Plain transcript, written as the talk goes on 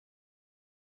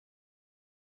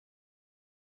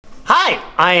Hi,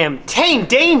 I am Tane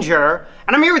Danger,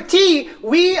 and I'm here with T.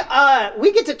 We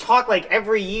get to talk like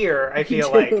every year, I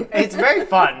feel like. It's very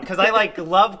fun, because I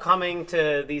love coming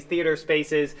to these theater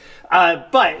spaces.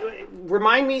 But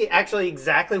remind me actually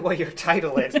exactly what your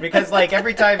title is, because like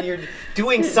every time you're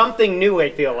doing something new, I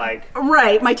feel like.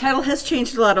 Right, my title has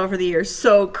changed a lot over the years.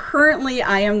 So currently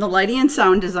I am the lighting and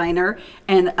sound designer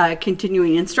and a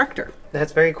continuing instructor.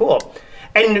 That's very cool.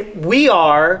 And we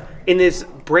are in this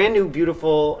brand new,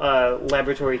 beautiful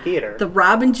laboratory theater. The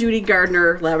Rob and Judy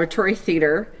Gardner Laboratory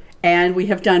Theater. And we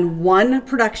have done one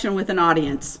production with an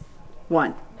audience.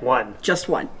 One. Just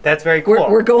one. That's very cool.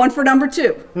 We're going for number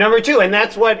two. Number two, and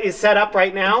that's what is set up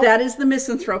right now? That is the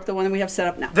Misanthrope, the one that we have set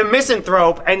up now. The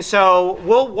Misanthrope, and so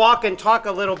we'll walk and talk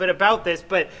a little bit about this,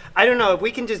 but I don't know, if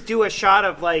we can just do a shot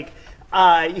of like,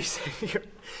 you say,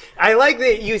 I like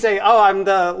that you say, oh, I'm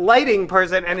the lighting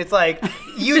person, and it's like,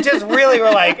 you just really were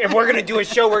like, if we're gonna do a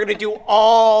show, we're gonna do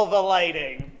all the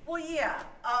lighting. Well, yeah.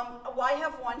 Why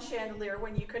have one chandelier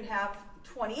when you can have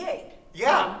 28?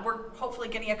 Yeah. We're hopefully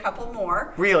getting a couple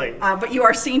more. Really? But you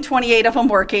are seeing 28 of them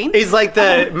working. Is like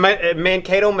the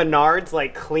Mankato Menards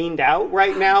like cleaned out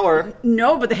right now, or?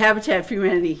 No, but the Habitat for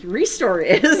Humanity Restore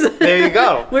is. There you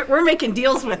go. We're making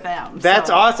deals with them. That's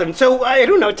awesome. So I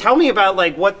don't know, tell me about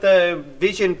like what the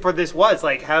vision for this was.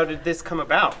 Like, how did this come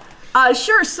about?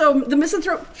 Sure. So the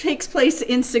Misanthrope takes place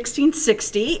in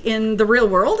 1660 in the real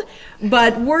world,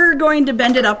 but we're going to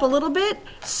bend it up a little bit.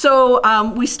 So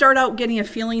we start out getting a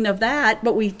feeling of that,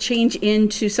 but we change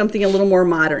into something a little more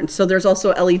modern. So there's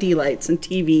also LED lights and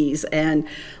TVs and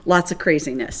lots of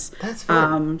craziness. That's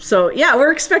fun. So yeah,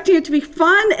 we're expecting it to be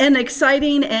fun and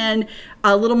exciting and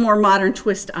a little more modern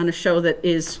twist on a show that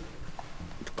is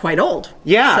quite old.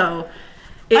 Yeah. So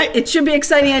it should be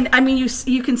exciting, and I mean,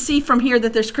 you can see from here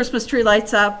that there's Christmas tree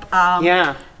lights up.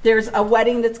 Yeah. There's a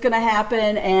wedding that's going to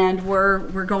happen, and we're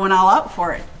going all out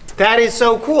for it. That is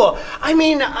so cool. I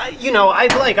mean, you know,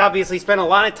 I've like obviously spent a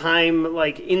lot of time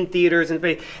like in theaters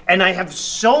and I have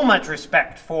so much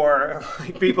respect for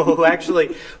like, people who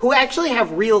actually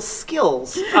have real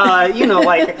skills. You know,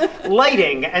 like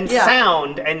lighting and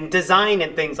sound and design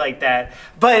and things like that.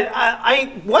 But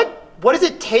what does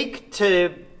it take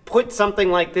to put something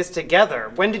like this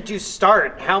together? When did you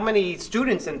start? How many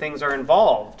students and things are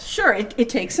involved? Sure, it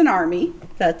takes an army,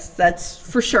 that's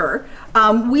for sure.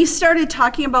 We started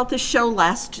talking about this show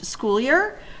last school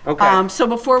year. Okay. So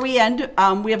before we end,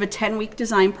 we have a 10-week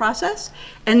design process,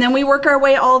 and then we work our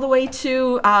way all the way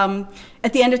to,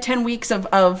 at the end of 10 weeks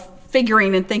of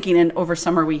figuring and thinking, and over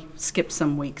summer we skip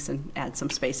some weeks and add some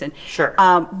space in. Sure.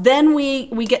 Then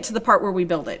we get to the part where we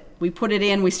build it. We put it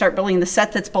in, we start building the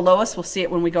set that's below us. We'll see it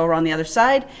when we go around the other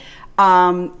side.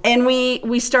 And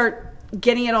we start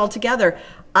getting it all together.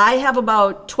 I have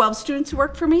about 12 students who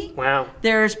work for me. Wow.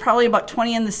 There's probably about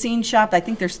 20 in the scene shop. I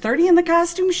think there's 30 in the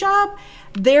costume shop.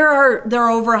 There are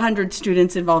over 100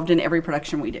 students involved in every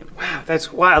production we do. Wow,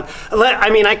 that's wild. I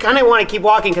mean, I kind of want to keep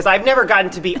walking because I've never gotten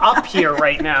to be up here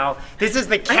right now. This is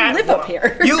the catwalk. I live up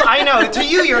here. I know. To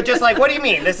you, you're just like, what do you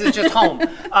mean? This is just home.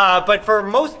 But for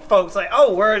most folks, like,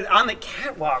 oh, we're on the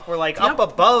catwalk. We're like up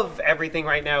above everything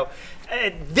right now.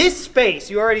 This space,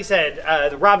 you already said,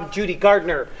 the Rob Judy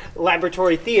Gardner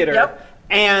Laboratory Theater. Yep.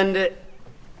 And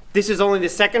this is only the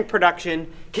second production.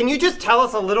 Can you just tell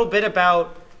us a little bit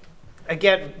about,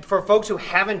 again, for folks who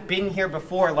haven't been here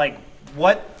before, like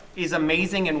what is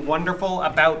amazing and wonderful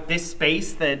about this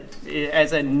space that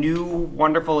as a new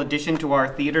wonderful addition to our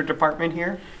theater department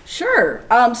here? Sure.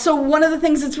 So one of the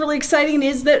things that's really exciting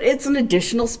is that it's an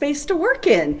additional space to work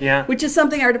in, which is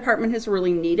something our department has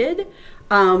really needed.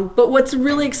 But what's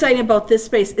really exciting about this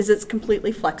space is it's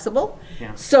completely flexible.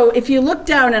 Yeah. So if you look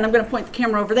down, and I'm going to point the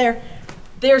camera over there,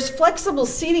 there's flexible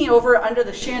seating over under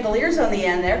the chandeliers on the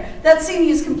end there. That seating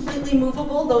is completely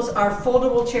movable. Those are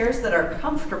foldable chairs that are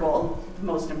comfortable, the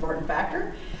most important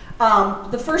factor.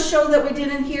 The first show that we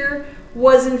did in here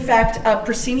was in fact a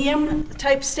proscenium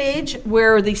type stage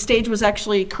where the stage was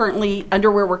actually currently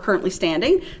under where we're currently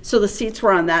standing. So the seats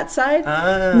were on that side.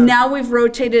 Now we've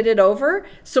rotated it over.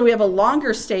 So we have a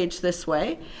longer stage this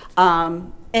way.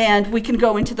 And we can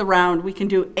go into the round. We can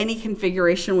do any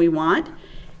configuration we want.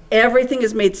 Everything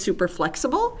is made super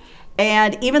flexible,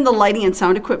 and even the lighting and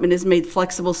sound equipment is made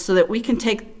flexible so that we can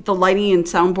take the lighting and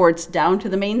sound boards down to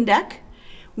the main deck.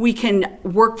 We can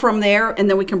work from there, and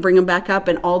then we can bring them back up,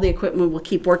 and all the equipment will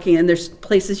keep working, and there's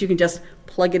places you can just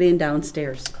plug it in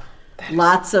downstairs.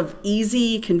 Lots of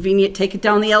easy, convenient, take it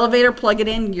down the elevator, plug it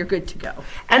in, you're good to go.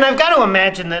 And I've got to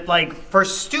imagine that, like, for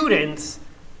students,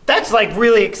 That's like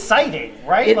really exciting,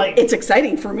 right? It's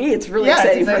exciting for me. It's really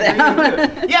exciting for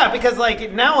them. Yeah, because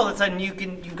like now all of a sudden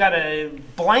you've got a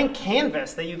blank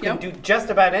canvas that you can do just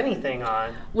about anything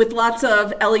on. With lots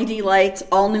of LED lights,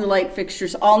 all new light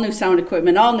fixtures, all new sound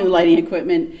equipment, all new lighting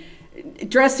equipment,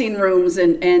 dressing rooms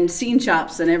and scene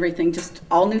shops and everything, just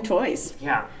all new toys.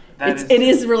 Yeah. It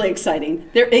is really exciting.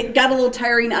 It got a little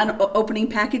tiring on opening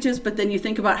packages, but then you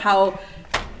think about how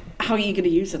are you going to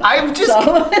use it?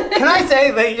 Can I say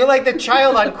that you're like the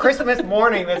child on Christmas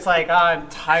morning that's like, oh, I'm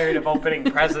tired of opening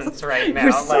presents right now.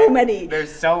 There's so many.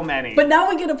 There's so many. But now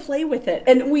we get to play with it.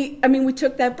 And we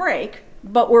took that break,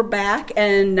 but we're back,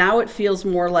 and now it feels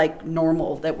more like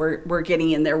normal that we're getting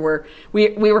in there. We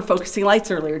were focusing lights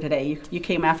earlier today. You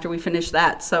came after we finished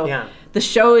that. So the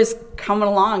show is coming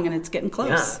along, and it's getting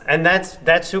close. Yeah, and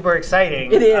that's super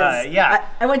exciting. It is.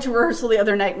 I went to rehearsal the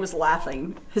other night and was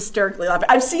laughing, hysterically laughing.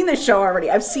 I've seen this show already.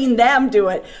 I've seen them do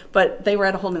it, but they were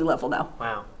at a whole new level now.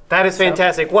 Wow. That is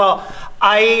fantastic. Well,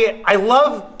 I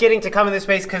love getting to come in this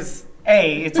space because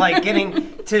it's like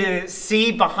getting to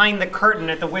see behind the curtain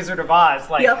at the Wizard of Oz,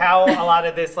 like how a lot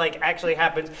of this like actually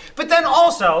happens. But then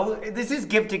also, this is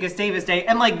Give to Gustavus Day,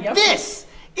 and like this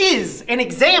is an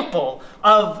example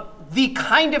of the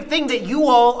kind of thing that you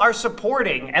all are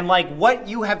supporting and like what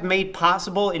you have made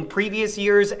possible in previous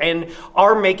years and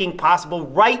are making possible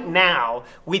right now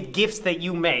with gifts that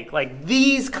you make. Like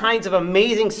these kinds of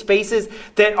amazing spaces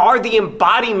that are the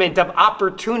embodiment of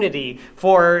opportunity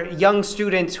for young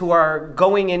students who are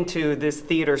going into this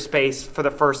theater space for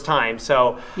the first time.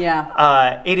 So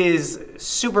it is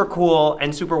super cool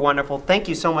and super wonderful. Thank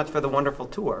you so much for the wonderful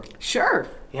tour. Sure.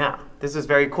 Yeah, this is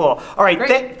very cool. All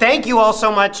right, thank you all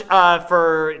so much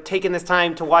for taking this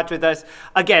time to watch with us.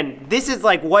 Again, this is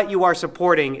like what you are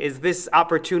supporting is this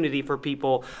opportunity for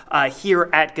people here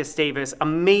at Gustavus.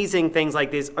 Amazing things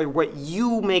like this are what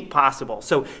you make possible.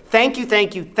 So thank you,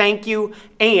 thank you, thank you.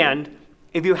 And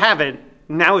if you haven't,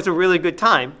 now is a really good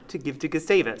time to give to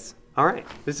Gustavus. All right,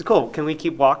 this is cool. Can we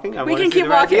keep walking? We can keep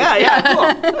walking. Yeah,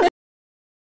 cool.